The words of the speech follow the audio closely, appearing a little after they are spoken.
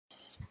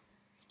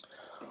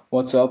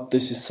What's up,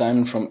 this is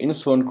Simon from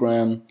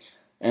Infogram,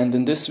 and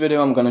in this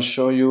video I'm gonna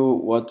show you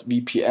what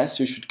VPS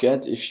you should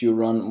get if you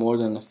run more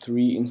than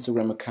 3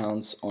 Instagram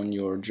accounts on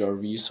your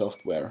Jarvee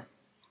software.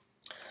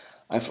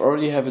 I've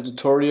already have a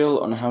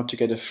tutorial on how to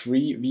get a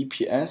free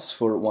VPS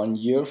for 1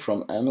 year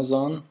from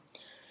Amazon.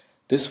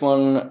 This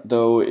one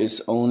though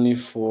is only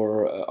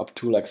for up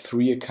to like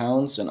 3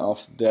 accounts, and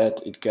after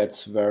that it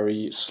gets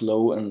very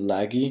slow and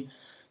laggy,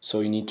 so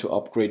you need to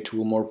upgrade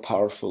to a more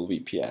powerful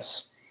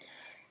VPS.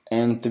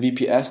 And the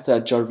VPS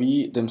that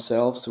Jarvee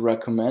themselves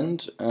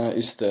recommend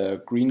is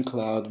the Green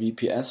Cloud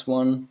VPS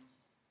one.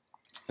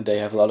 They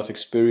have a lot of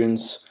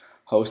experience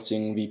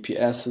hosting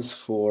VPSs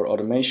for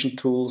automation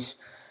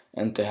tools,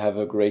 and they have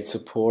a great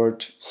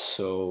support.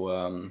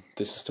 So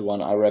this is the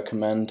one I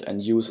recommend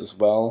and use as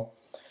well.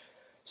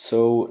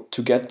 So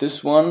to get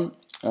this one,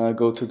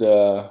 go to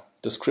the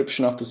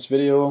description of this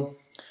video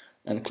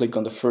and click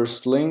on the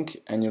first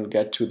link, and you'll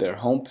get to their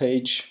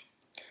homepage.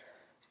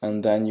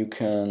 And then you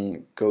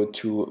can go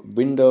to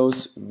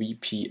Windows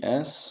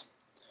VPS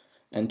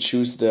and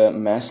choose the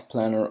Mass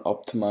Planner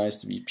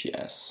Optimized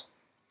VPS.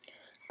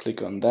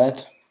 Click on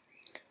that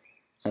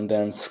and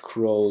then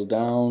scroll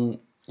down.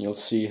 You'll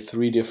see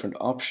 3 different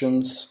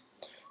options.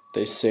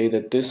 They say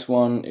that this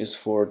one is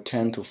for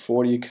 10 to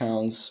 40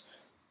 accounts,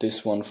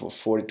 this one for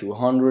 40 to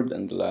 100,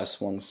 and the last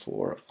one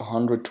for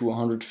 100 to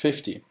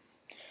 150.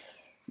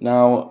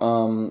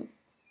 Now,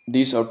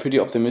 these are pretty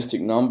optimistic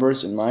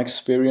numbers in my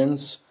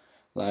experience.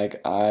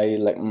 Like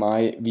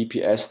my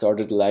VPS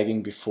started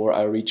lagging before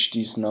I reached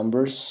these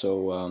numbers,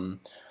 so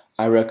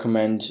I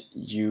recommend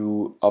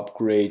you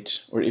upgrade,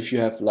 or if you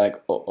have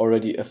like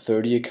already a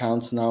 30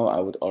 accounts now, I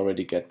would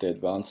already get the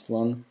advanced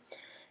one,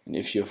 and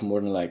if you have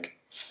more than like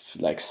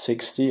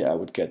 60, I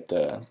would get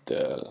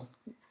the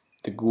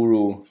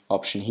Guru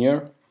option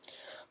here.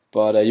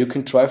 But you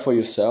can try for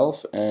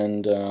yourself,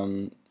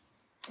 and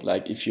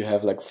like if you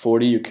have like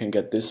 40, you can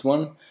get this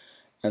one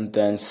and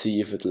then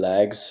see if it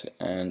lags,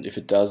 and if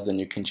it does, then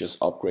you can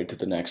just upgrade to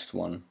the next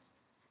one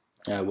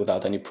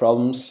without any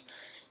problems.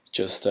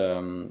 Just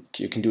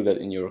you can do that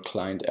in your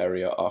client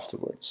area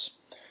afterwards.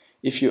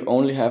 If you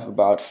only have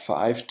about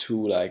 5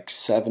 to like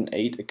 7,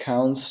 8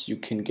 accounts, you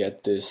can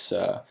get this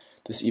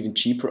this even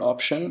cheaper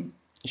option.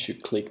 If you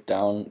click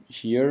down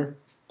here,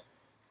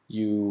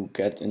 you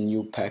get a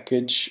new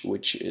package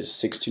which is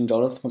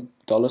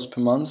 $16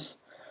 per month.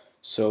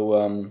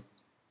 So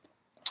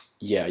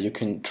yeah, you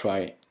can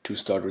try to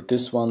start with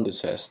this one.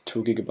 This has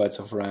 2 GB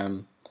of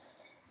RAM,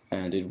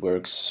 and it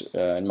works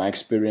in my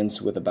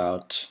experience with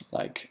about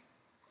like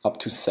up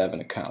to 7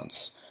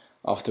 accounts.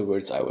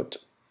 Afterwards I would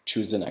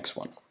choose the next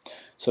one.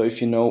 So if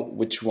you know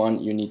which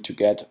one you need to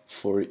get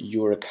for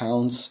your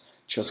accounts,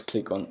 just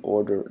click on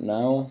order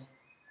now,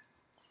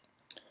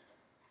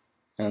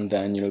 and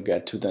then you'll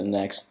get to the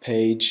next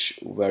page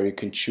where you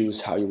can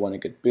choose how you want to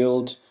get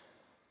billed.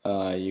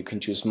 You can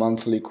choose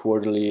monthly,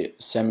 quarterly,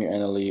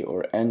 semi-annually,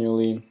 or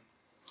annually.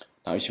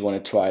 Now if you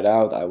want to try it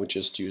out, I would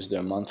just use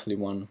the monthly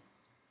one.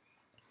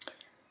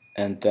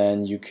 And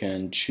then you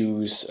can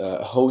choose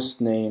a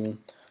host name.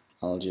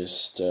 I'll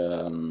just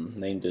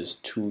name this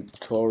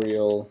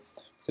tutorial,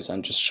 because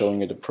I'm just showing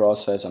you the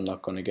process. I'm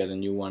not going to get a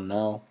new one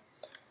now.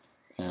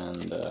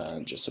 And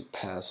just a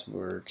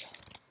password.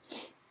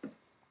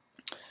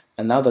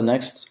 And now the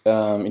next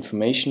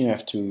information you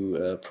have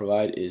to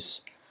provide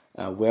is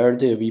where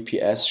the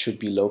VPS should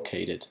be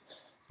located.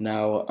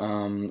 Now,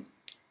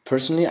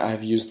 personally,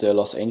 I've used the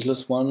Los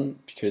Angeles one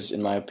because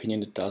in my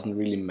opinion it doesn't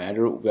really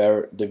matter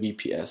where the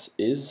VPS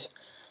is,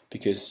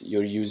 because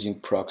you're using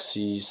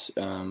proxies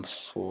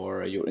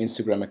for your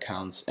Instagram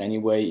accounts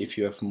anyway if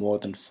you have more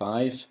than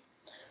 5.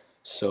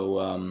 So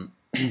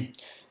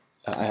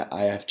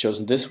I have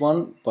chosen this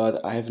one,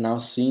 but I have now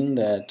seen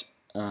that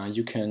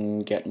you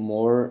can get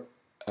more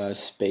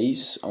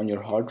space on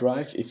your hard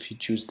drive if you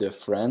choose the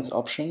France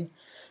option.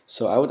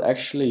 So I would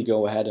actually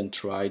go ahead and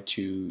try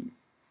to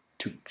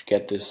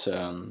get this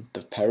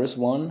the Paris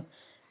one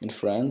in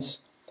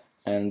France,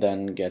 and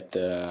then get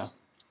the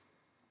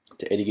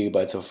 80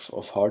 GB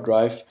of hard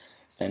drive.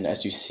 And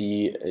as you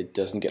see, it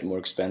doesn't get more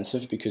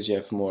expensive because you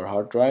have more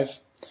hard drive.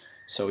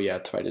 So yeah,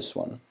 try this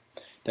one.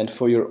 Then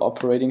for your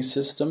operating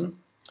system,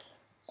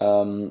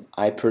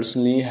 I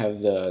personally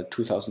have the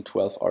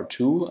 2012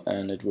 R2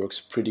 and it works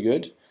pretty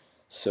good.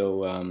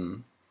 So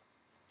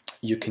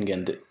you can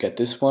get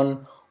this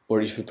one, or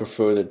if you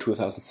prefer the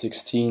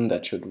 2016,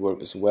 that should work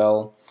as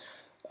well.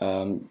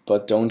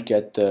 But don't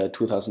get the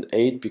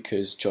 2008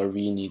 because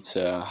Jarvee needs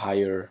a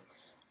higher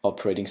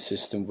operating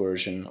system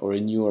version or a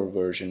newer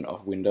version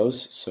of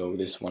Windows, so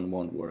this one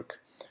won't work.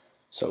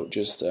 So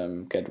just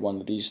get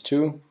one of these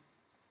two.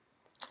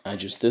 I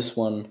choose this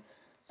one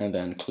and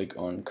then click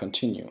on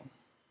continue.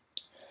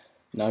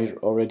 Now you're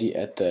already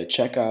at the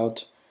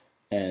checkout,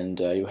 and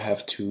you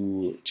have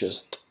to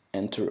just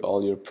enter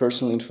all your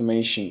personal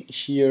information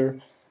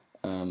here,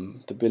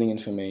 the billing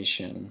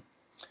information,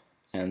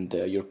 and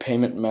your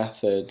payment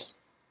method,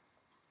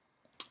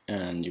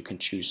 and you can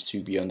choose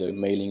to be on the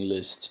mailing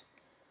list.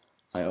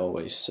 I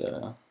always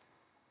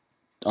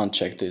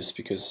uncheck this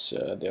because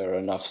there are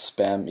enough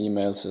spam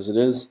emails as it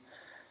is,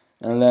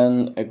 and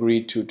then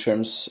agree to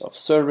terms of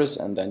service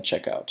and then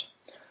check out.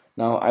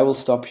 Now I will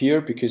stop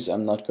here because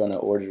I'm not gonna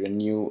order a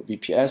new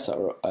VPS,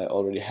 I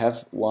already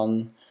have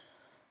one.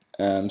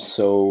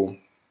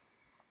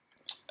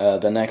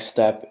 The next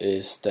step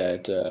is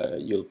that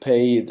you'll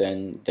pay,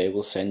 then they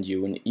will send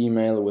you an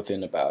email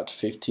within about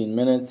 15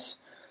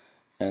 minutes,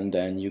 and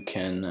then you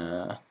can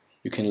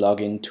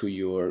log into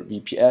your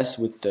VPS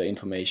with the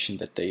information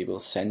that they will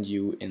send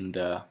you in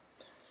the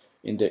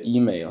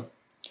email.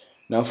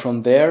 Now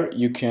from there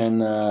you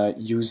can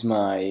use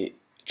my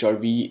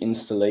Jarvee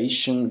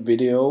installation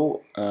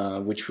video,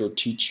 which will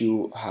teach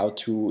you how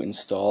to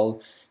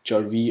install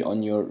Jarvee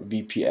on your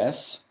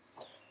VPS.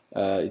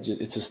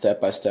 It's a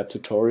step-by-step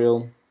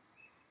tutorial,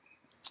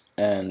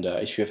 and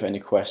if you have any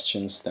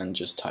questions, then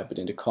just type it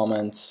in the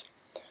comments.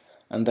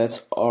 And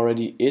that's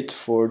already it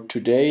for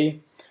today.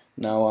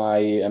 Now I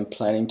am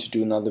planning to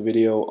do another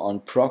video on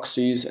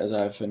proxies, as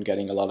I've been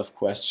getting a lot of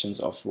questions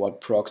of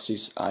what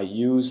proxies I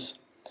use.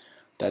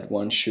 That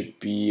one should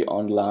be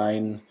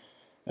online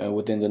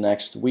within the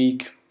next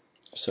week,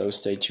 so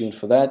stay tuned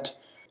for that.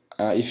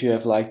 If you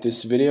have liked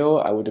this video,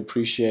 I would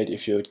appreciate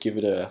if you would give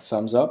it a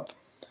thumbs up.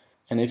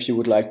 And if you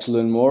would like to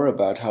learn more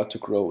about how to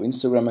grow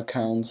Instagram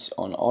accounts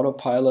on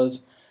autopilot,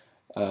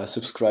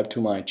 subscribe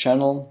to my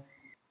channel.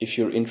 If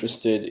you're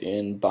interested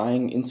in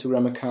buying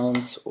Instagram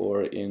accounts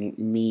or in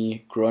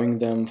me growing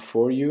them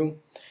for you,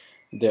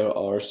 there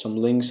are some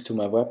links to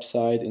my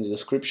website in the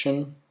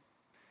description.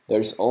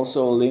 There's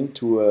also a link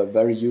to a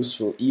very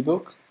useful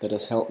ebook that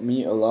has helped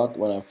me a lot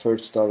when I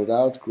first started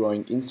out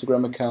growing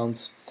Instagram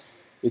accounts.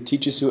 It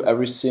teaches you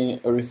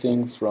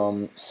everything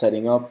from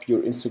setting up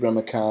your Instagram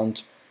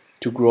account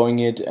to growing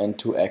it and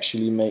to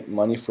actually make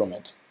money from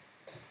it.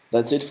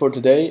 That's it for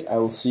today. I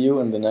will see you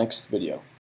in the next video.